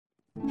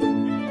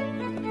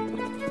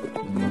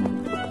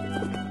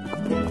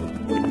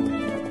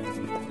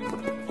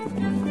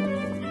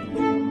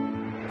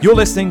You're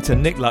listening to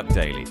Nick Luck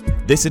Daily.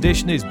 This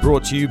edition is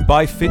brought to you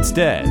by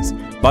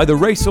FitzDares, by the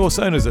Racehorse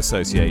Owners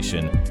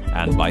Association,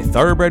 and by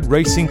Thoroughbred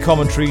Racing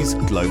Commentary's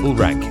Global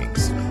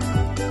Rankings.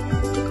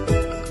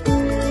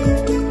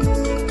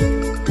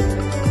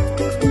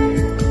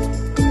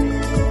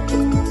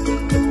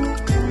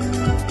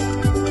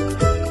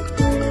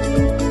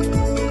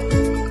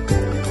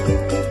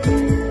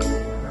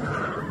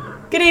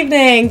 Good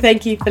evening,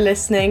 thank you for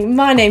listening.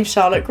 My name's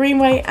Charlotte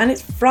Greenway and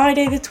it's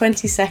Friday the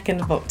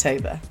 22nd of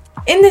October.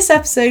 In this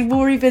episode,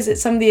 we'll revisit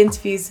some of the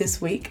interviews this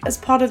week as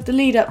part of the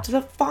lead up to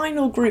the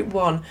final Group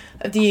 1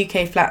 of the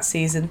UK flat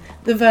season,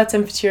 the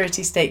Vertem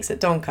Futurity Stakes at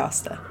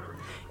Doncaster.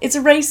 It's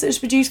a race that has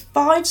produced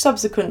 5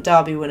 subsequent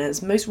Derby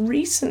winners, most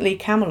recently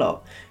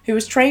Camelot, who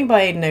was trained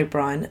by Aidan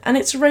O'Brien, and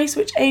it's a race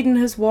which Aidan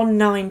has won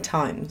 9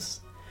 times.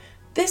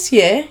 This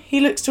year, he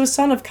looks to a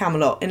son of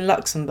Camelot in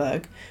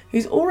Luxembourg,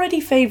 who's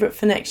already favourite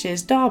for next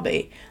year's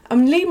Derby,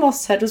 and Lee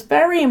Mosthead was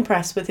very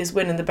impressed with his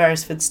win in the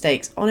Beresford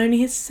Stakes on only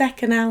his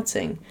second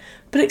outing,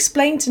 but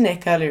explained to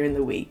Nick earlier in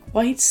the week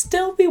why he'd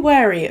still be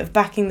wary of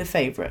backing the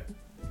favourite.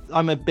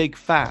 I'm a big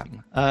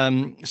fan.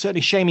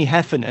 Certainly Seamie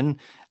Heffernan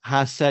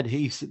has said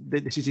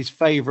that this is his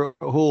favourite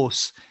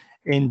horse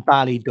in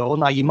Ballydor.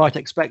 Now, you might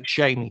expect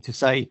Seamie to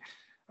say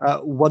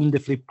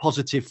wonderfully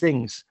positive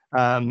things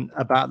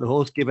about the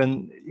horse,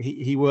 given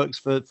he works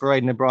for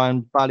Aidan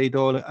O'Brien,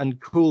 Ballydor and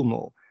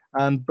Coolmore.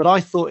 But I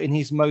thought in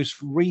his most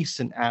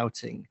recent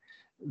outing,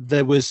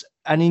 there was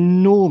an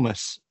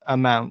enormous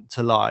amount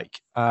to like.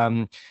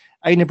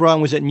 Aidan O'Brien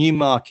was at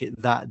Newmarket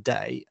that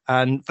day.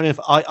 And funny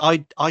enough,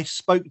 I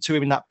spoke to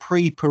him in that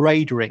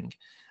pre-parade ring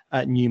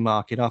at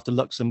Newmarket after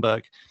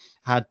Luxembourg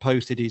had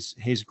posted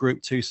his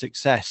Group 2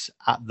 success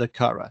at the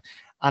Curragh.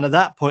 And at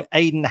that point,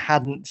 Aidan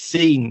hadn't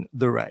seen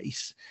the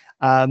race.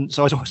 So I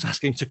was always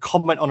asking him to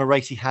comment on a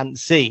race he hadn't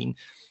seen.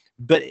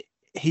 But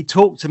he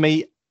talked to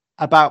me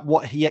about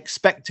what he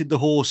expected the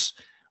horse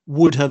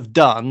would have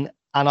done.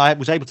 And I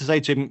was able to say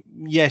to him,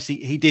 yes,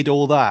 he did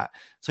all that.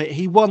 So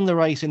he won the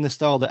race in the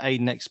style that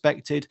Aidan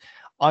expected.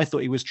 I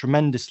thought he was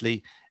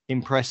tremendously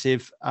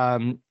impressive.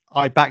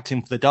 I backed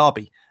him for the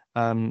Derby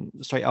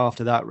straight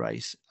after that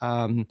race.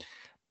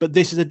 But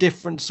this is a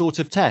different sort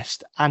of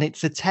test. And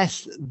it's a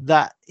test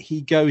that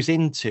he goes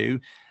into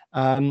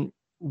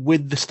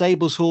with the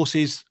stables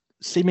horses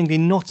seemingly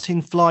not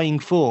in flying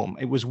form.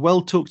 It was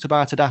well talked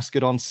about at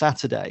Ascot on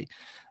Saturday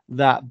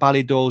that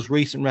Ballydor's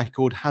recent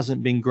record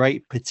hasn't been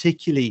great,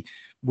 particularly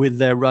with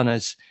their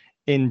runners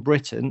in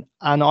Britain.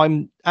 And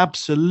I'm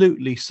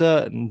absolutely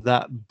certain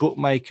that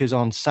bookmakers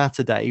on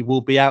Saturday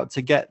will be out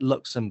to get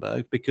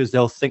Luxembourg, because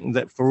they'll think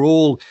that for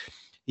all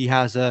he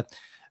has a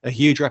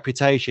huge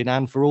reputation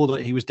and for all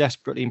that he was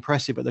desperately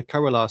impressive at the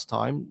Curragh last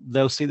time,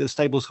 they'll see that the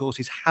stables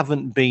horses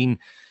haven't been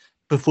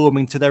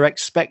performing to their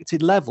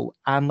expected level.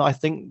 And I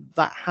think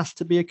that has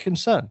to be a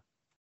concern.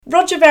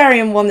 Roger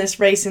Varian won this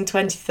race in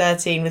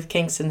 2013 with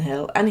Kingston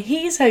Hill, and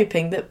he's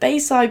hoping that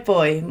Bayside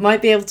Boy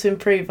might be able to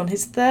improve on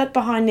his third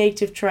behind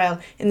Native Trail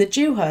in the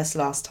Dewhurst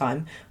last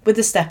time with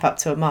a step up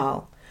to a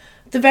mile.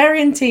 The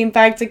Varian team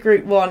bagged a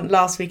Group 1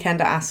 last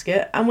weekend at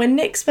Ascot, and when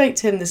Nick spoke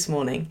to him this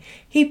morning,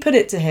 he put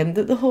it to him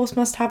that the horse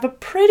must have a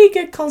pretty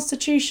good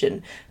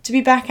constitution to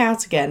be back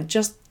out again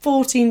just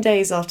 14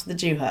 days after the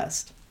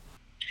Dewhurst.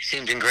 He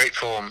seemed in great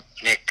form,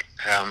 Nick.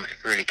 It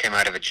really came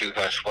out of a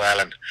Dewhurst well,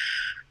 and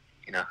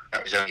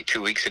that was only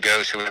 2 weeks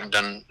ago, so we haven't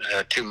done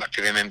too much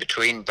of him in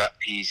between. But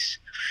he's,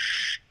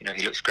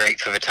 he looks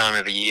great for the time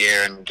of the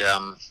year, and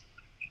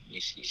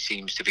he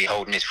seems to be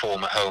holding his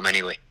form at home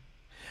anyway.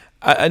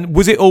 And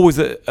was it always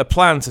a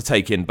plan to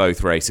take in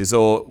both races,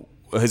 or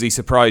has he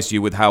surprised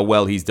you with how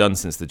well he's done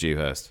since the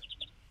Dewhurst?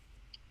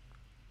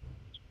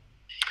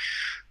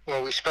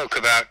 Well, we spoke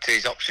about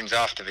his options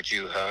after the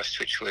Dewhurst,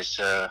 which was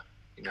the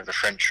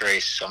French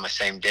race on the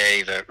same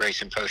day, the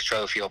Racing Post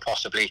Trophy, or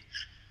possibly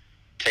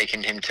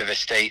taking him to the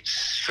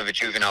States for the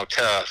juvenile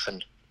turf.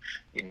 And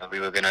we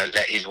were going to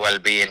let his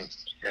well-being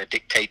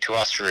dictate to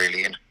us,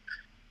 really. And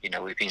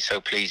we've been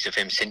so pleased with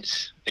him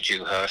since the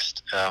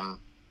Dewhurst.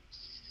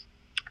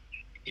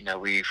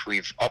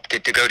 We've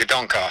opted to go to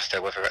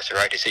Doncaster. Whether that's the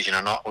right decision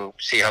or not, we'll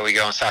see how we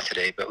go on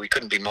Saturday. But we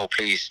couldn't be more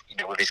pleased,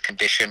 with his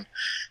condition,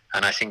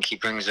 and I think he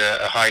brings a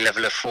high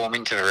level of form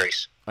into the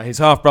race. His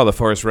half-brother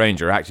Forest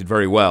Ranger acted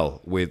very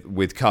well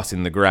with cut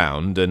in the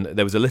ground, and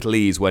there was a little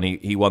ease when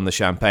he won the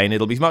Champagne.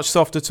 It'll be much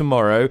softer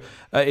tomorrow.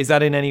 Is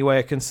that in any way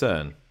a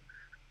concern?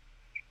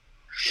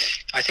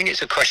 I think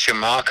it's a question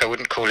mark. I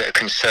wouldn't call it a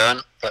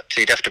concern, but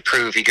he'd have to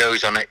prove he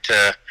goes on it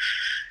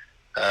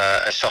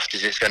as soft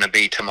as it's going to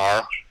be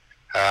tomorrow.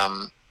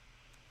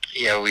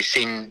 We've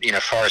seen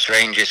Forest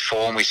Ranger's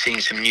form. We've seen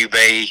some New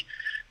Bay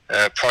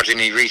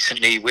progeny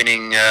recently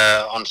winning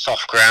on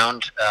soft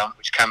ground,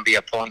 which can be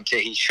a pointer.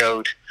 He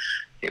showed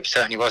it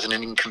certainly wasn't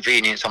an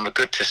inconvenience on the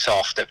good to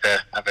soft at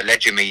the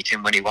Ledger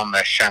meeting when he won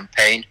the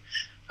Champagne.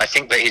 I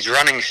think that his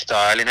running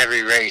style in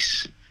every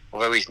race,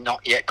 although he's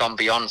not yet gone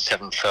beyond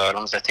 7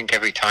 furlongs, I think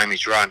every time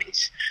he's run,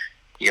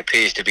 he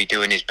appears to be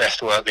doing his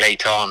best work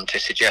late on to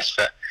suggest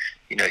that,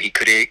 he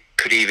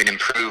could even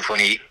improve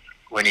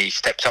when he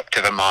steps up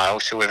to the mile.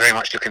 So we're very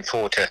much looking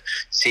forward to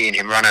seeing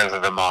him run over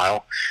the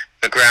mile.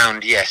 The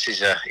ground, yes,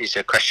 is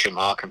a question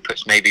mark and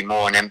puts maybe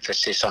more an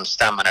emphasis on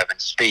stamina than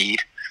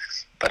speed.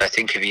 But I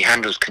think if he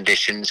handles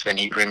conditions, then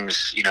he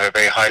brings, a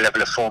very high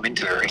level of form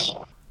into the race.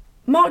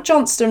 Mark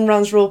Johnston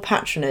runs Royal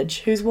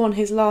Patronage, who's won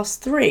his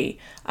last 3,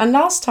 and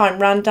last time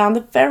ran down the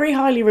very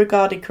highly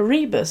regarded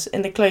Corribus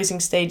in the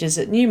closing stages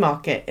at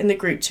Newmarket in the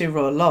Group 2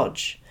 Royal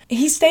Lodge.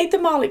 He stayed the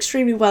mile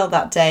extremely well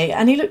that day,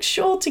 and he looked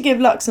sure to give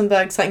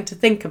Luxembourg something to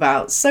think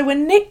about, so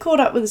when Nick caught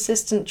up with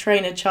assistant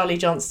trainer Charlie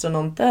Johnston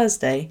on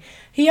Thursday,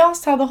 he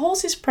asked how the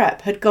horse's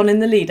prep had gone in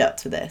the lead up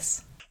to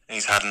this.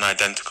 He's had an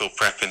identical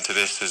prep into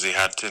this as he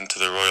had into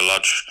the Royal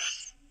Lodge.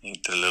 He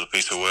did a little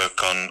piece of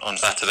work on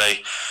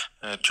Saturday.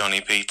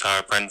 Johnny Pete, our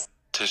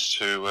apprentice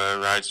who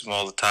rides him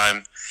all the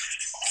time,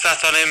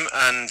 sat on him,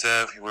 and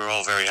we're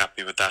all very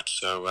happy with that,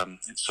 so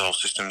it's all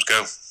systems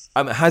go.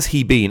 Has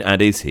he been,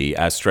 and is he,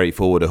 as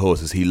straightforward a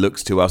horse as he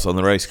looks to us on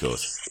the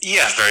racecourse?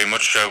 Yeah, very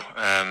much so.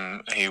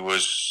 He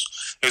was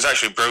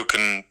actually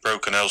broken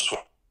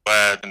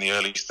elsewhere in the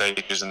early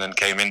stages, and then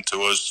came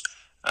into us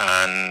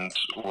and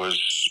was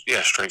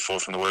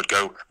straightforward from the word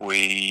go.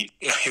 He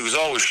was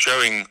always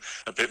showing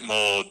a bit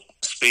more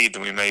speed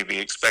than we maybe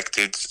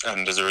expected,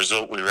 and as a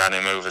result we ran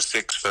him over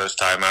 6 first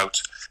time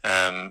out,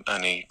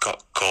 and he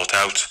got caught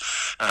out,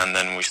 and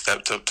then we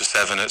stepped up to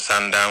 7 at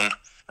Sandown,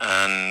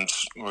 and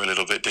we're a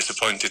little bit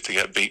disappointed to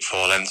get beat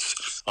 4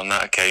 lengths on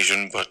that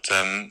occasion, but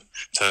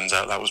turns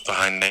out that was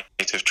behind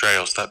Native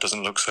Trails. That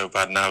doesn't look so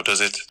bad now,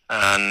 does it?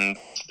 And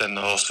then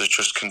the horse has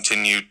just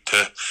continued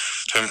to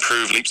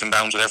improve leaps and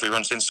bounds with every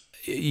run since.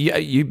 Yeah,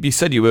 you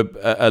said you were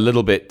a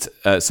little bit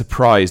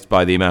surprised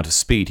by the amount of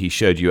speed he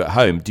showed you at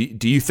home.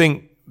 Do you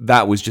think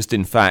that was just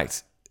in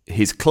fact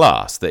his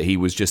class, that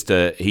he's just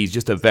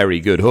a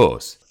very good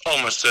horse?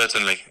 Almost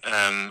certainly,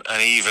 and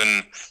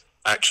even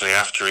actually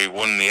after he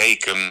won the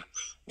Acomb,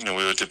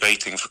 we were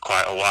debating for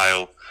quite a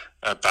while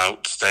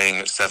about staying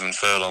at 7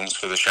 furlongs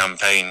for the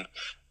Champagne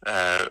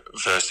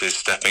versus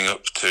stepping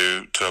up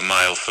to a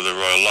mile for the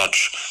Royal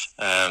Lodge,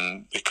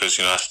 because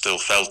I still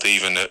felt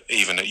even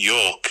at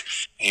York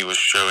he was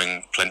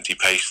showing plenty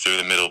pace through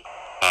the middle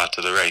part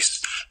of the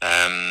race,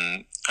 and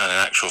in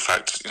actual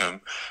fact,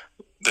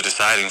 the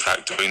deciding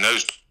factor in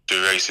those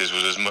 2 races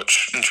was as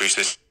much entry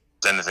system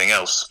as anything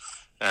else.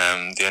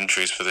 The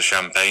entries for the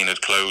Champagne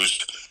had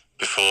closed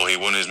before he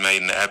won his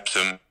maiden at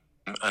Epsom,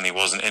 and he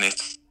wasn't in it.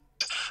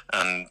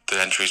 And the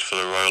entries for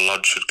the Royal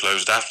Lodge had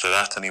closed after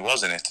that, and he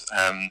was in it.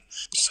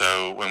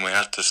 So when we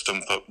had to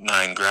stump up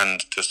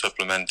 $9,000 to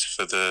supplement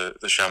for the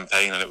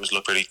Champagne, and it was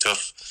pretty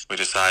tough, we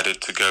decided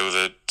to go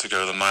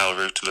the mile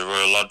route to the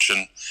Royal Lodge.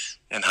 And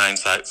in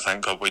hindsight,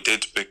 thank God we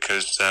did,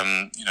 because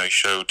he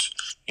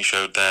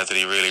showed there that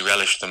he really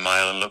relished the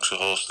mile and looks a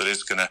horse that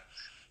is going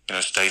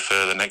to stay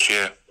further next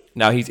year.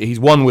 Now, he's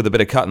won with a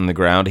bit of cut in the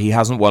ground. He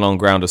hasn't won on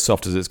ground as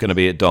soft as it's going to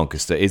be at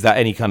Doncaster. Is that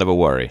any kind of a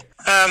worry?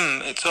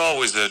 It's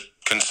always a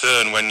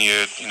concern when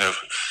you're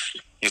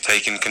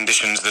taking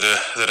conditions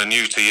that are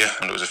new to you.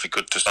 And it was if he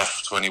could to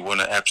soft when he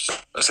won at Epsom.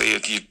 I say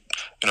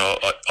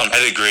on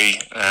pedigree,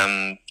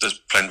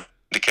 there's plenty of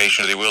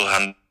indication that he will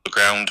handle the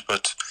ground,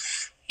 but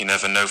you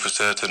never know for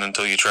certain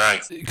until you try.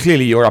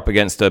 Clearly, you're up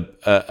against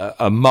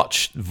a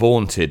much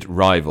vaunted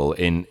rival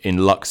in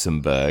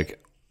Luxembourg.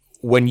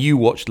 When you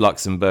watched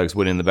Luxembourg's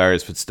win in the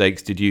Beresford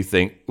Stakes, did you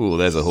think, "Oh,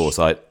 there's a horse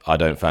I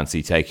don't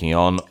fancy taking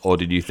on," or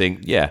did you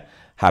think, "Yeah,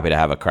 happy to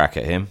have a crack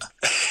at him"?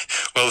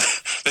 Well,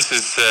 this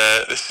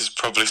is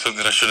probably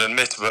something I shouldn't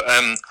admit, but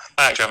I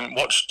actually haven't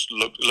watched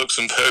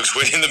Luxembourg's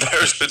win in the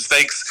Beresford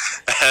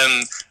Stakes.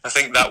 I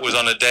think that was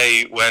on a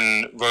day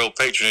when Royal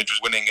Patronage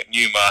was winning at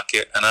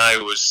Newmarket, and I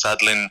was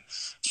saddling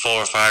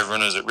 4 or 5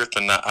 runners at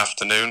Ripon that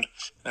afternoon,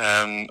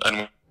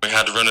 and we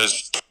had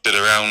runners did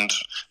around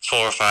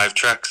 4 or 5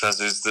 tracks, as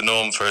is the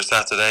norm for a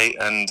Saturday,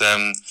 and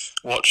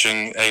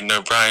watching Aidan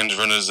O'Brien's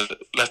runners at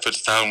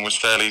Leopardstown was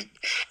fairly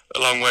a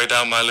long way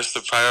down my list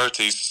of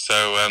priorities.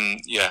 So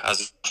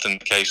as is often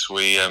the case,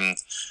 we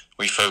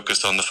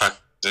focused on the factors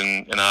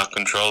in our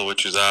control,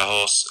 which is our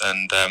horse,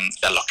 and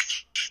look,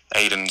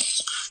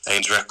 Aidan's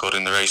record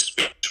in the race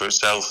speaks for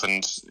itself,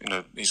 and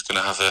he's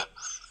going to have a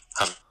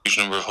huge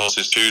number of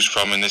horses to choose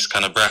from in this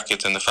kind of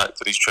bracket, and the fact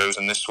that he's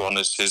chosen this one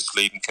as his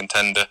leading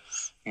contender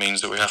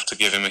means that we have to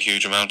give him a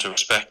huge amount of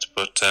respect.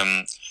 But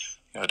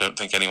I don't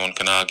think anyone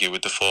can argue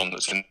with the form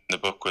that's in the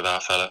book with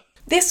our fella.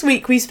 This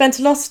week we spent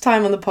a lot of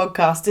time on the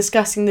podcast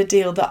discussing the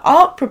deal that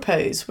ARC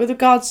proposed with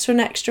regards to an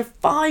extra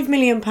 £5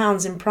 million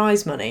in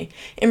prize money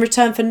in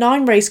return for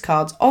 9 race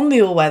cards on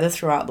the all-weather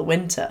throughout the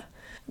winter.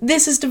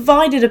 This has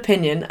divided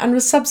opinion and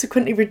was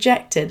subsequently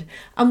rejected,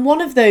 and one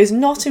of those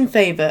not in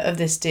favour of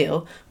this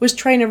deal was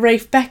trainer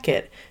Rafe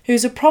Beckett, who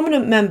is a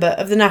prominent member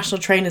of the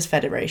National Trainers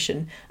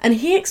Federation, and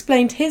he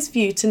explained his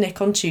view to Nick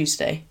on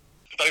Tuesday.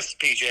 Both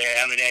the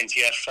PJA and the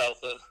NTF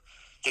felt that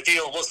the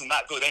deal wasn't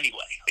that good anyway.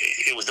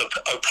 It was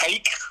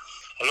opaque,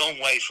 a long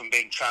way from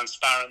being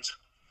transparent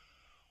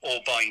or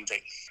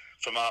binding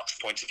from ARC's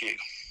point of view.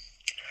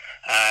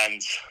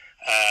 And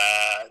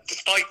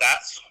despite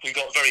that, we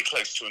got very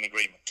close to an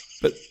agreement.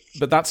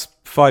 But that's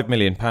 £5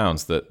 million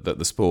that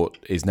the sport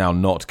is now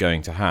not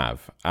going to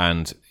have,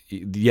 and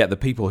yet the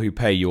people who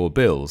pay your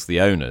bills,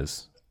 the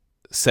owners,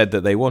 said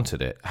that they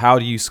wanted it. How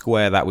do you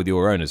square that with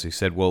your owners who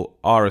said, well,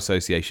 our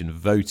association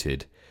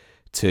voted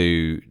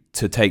to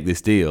take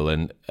this deal,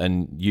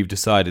 and you've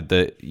decided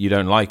that you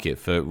don't like it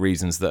for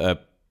reasons that are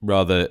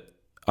rather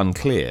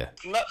unclear?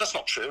 No, that's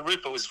not true.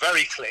 Rupert was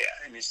very clear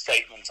in his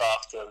statement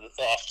after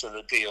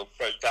the deal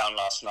broke down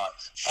last night.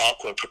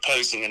 ARC were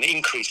proposing an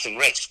increase in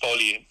race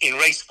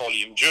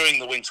volume during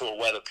the winter or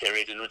weather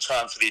period in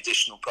return for the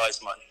additional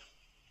prize money.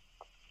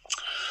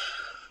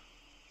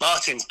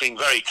 Martin's been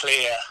very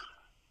clear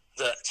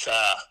that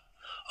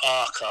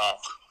ARC are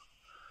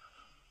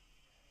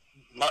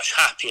much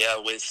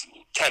happier with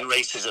 10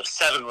 races of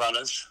 7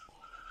 runners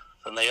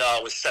than they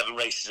are with 7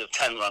 races of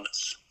 10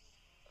 runners.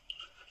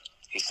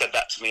 He said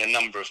that to me a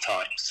number of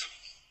times.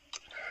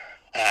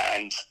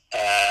 And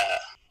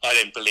I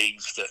don't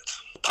believe that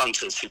the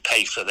punters who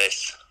pay for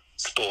this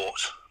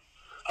sport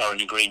are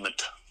in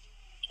agreement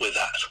with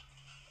that.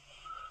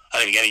 I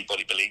don't think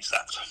anybody believes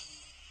that.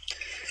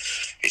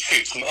 It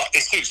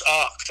suits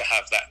ARC to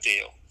have that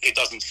deal. It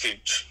doesn't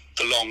suit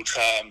the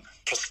long-term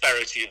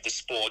prosperity of the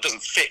sport. It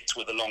doesn't fit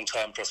with the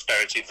long-term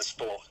prosperity of the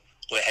sport.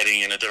 We're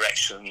heading in a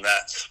direction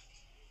that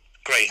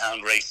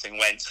greyhound racing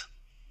went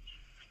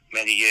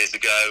many years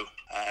ago,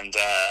 and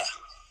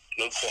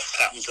look what's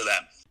happened to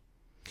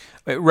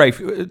them. Rafe,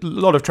 a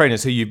lot of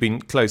trainers who you've been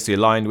closely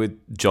aligned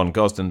with, John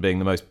Gosden being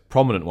the most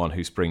prominent one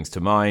who springs to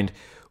mind,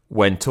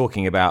 when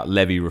talking about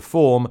levy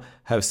reform,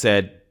 have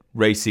said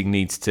racing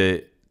needs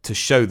to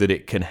show that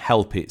it can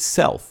help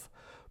itself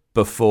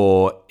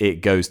before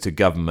it goes to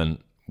government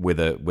with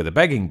a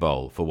begging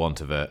bowl, for want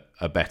of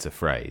a better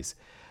phrase.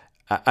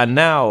 And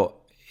now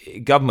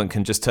government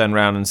can just turn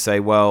around and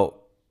say, well,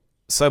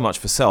 so much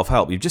for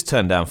self-help. You've just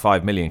turned down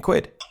 £5 million.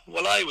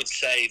 Well, I would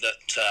say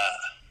that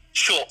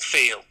short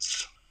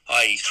fields,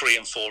 i.e. 3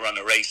 and 4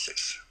 runner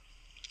races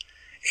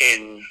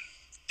in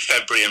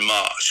February and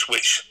March,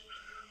 which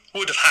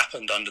would have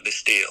happened under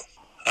this deal,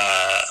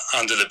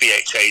 under the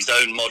BHA's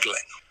own modelling,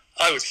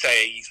 I would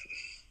say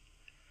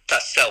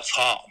that's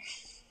self-harm,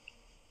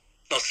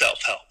 not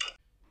self-help.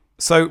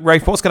 So,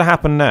 Rafe, what's going to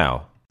happen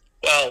now?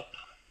 Well,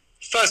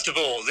 first of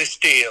all, this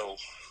deal,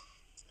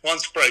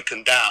 once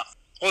broken down,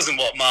 wasn't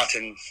what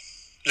Martin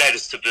led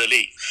us to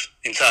believe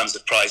in terms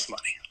of prize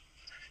money.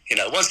 You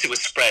know, once it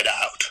was spread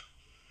out,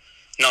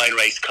 9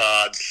 race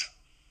cards,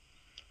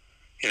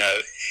 you know,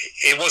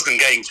 it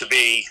wasn't going to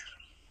be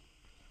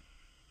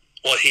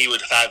what he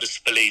would have had us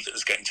believe it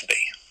was going to be.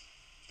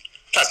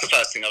 That's the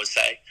first thing I would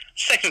say.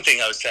 Second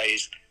thing I would say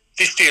is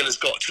this deal has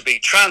got to be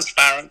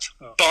transparent,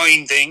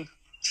 binding,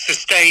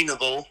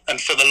 sustainable, and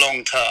for the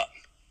long term.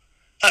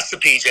 That's the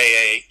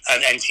PJA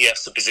and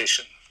NTF's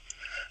position.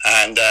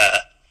 And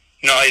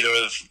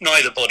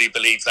neither body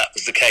believed that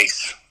was the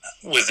case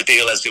with the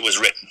deal as it was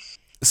written.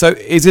 So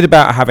is it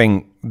about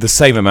having the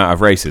same amount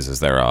of races as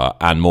there are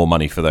and more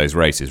money for those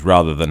races,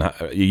 rather than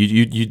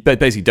you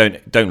basically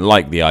don't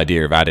like the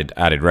idea of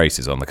added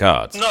races on the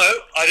cards? No,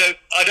 I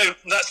don't.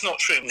 That's not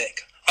true,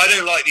 Nick. I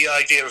don't like the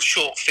idea of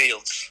short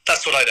fields.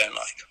 That's what I don't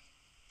like,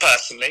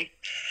 personally.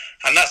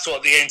 And that's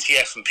what the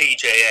NTF and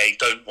PJA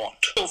don't want.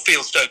 Short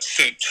fields don't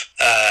suit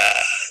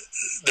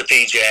the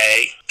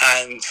PJA,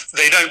 and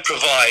they don't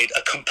provide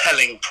a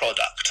compelling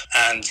product.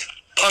 And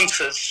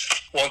punters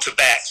want to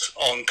bet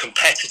on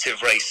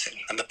competitive racing,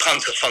 and the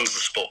punter funds the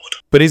sport.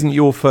 But isn't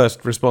your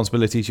first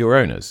responsibility to your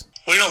owners?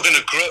 We're not going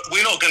to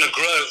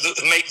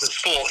grow, make the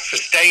sport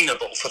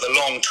sustainable for the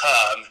long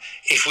term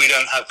if we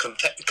don't have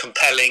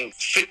compelling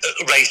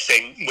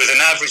racing with an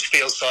average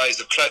field size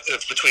of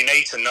between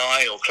 8 and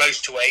 9 or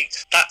close to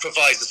 8. That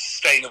provides a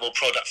sustainable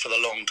product for the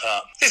long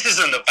term. This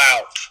isn't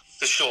about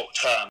the short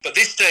term, but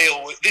this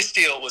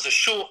deal was a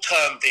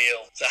short-term deal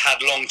that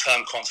had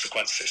long-term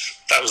consequences.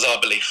 That was our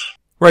belief.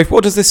 Rafe,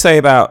 what does this say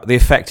about the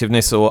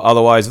effectiveness or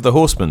otherwise of the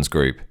Horsemen's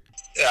Group?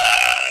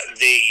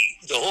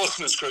 The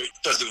Horsemen's Group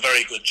does a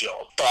very good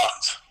job,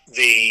 but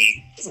the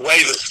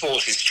way the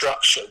sport is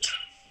structured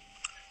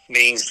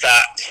means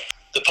that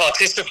the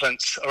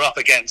participants are up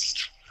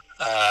against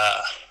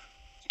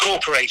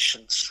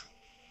corporations,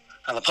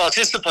 and the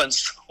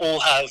participants all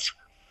have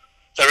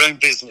their own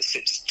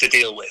businesses to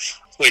deal with.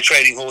 We're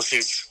trading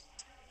horses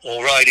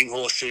or riding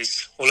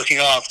horses or looking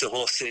after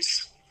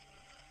horses,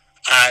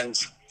 and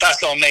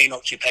that's our main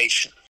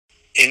occupation.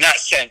 In that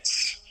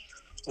sense,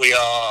 we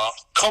are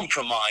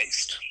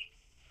compromised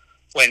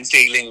when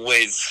dealing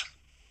with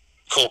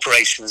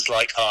corporations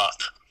like ARC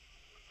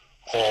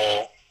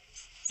or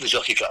the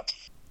Jockey Club.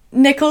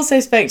 Nick also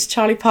spoke to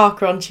Charlie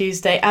Parker on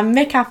Tuesday and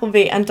Mick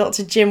Appleby and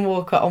Dr. Jim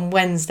Walker on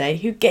Wednesday,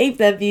 who gave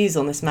their views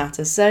on this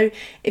matter. So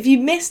if you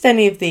missed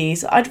any of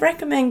these, I'd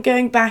recommend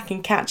going back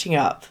and catching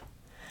up.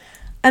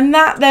 And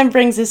that then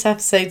brings this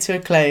episode to a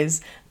close.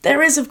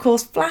 There is, of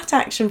course, flat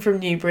action from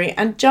Newbury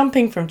and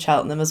jumping from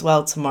Cheltenham as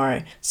well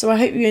tomorrow. So I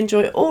hope you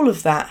enjoy all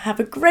of that. Have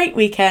a great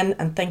weekend,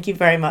 and thank you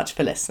very much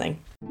for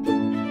listening.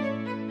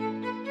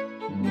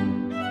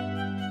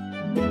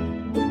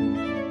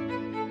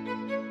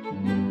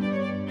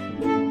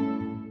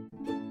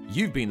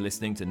 You've been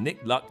listening to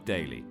Nick Luck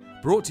Daily,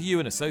 brought to you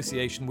in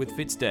association with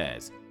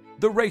FitzDares,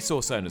 the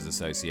Racehorse Owners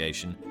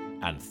Association,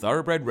 and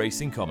Thoroughbred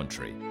Racing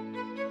Commentary.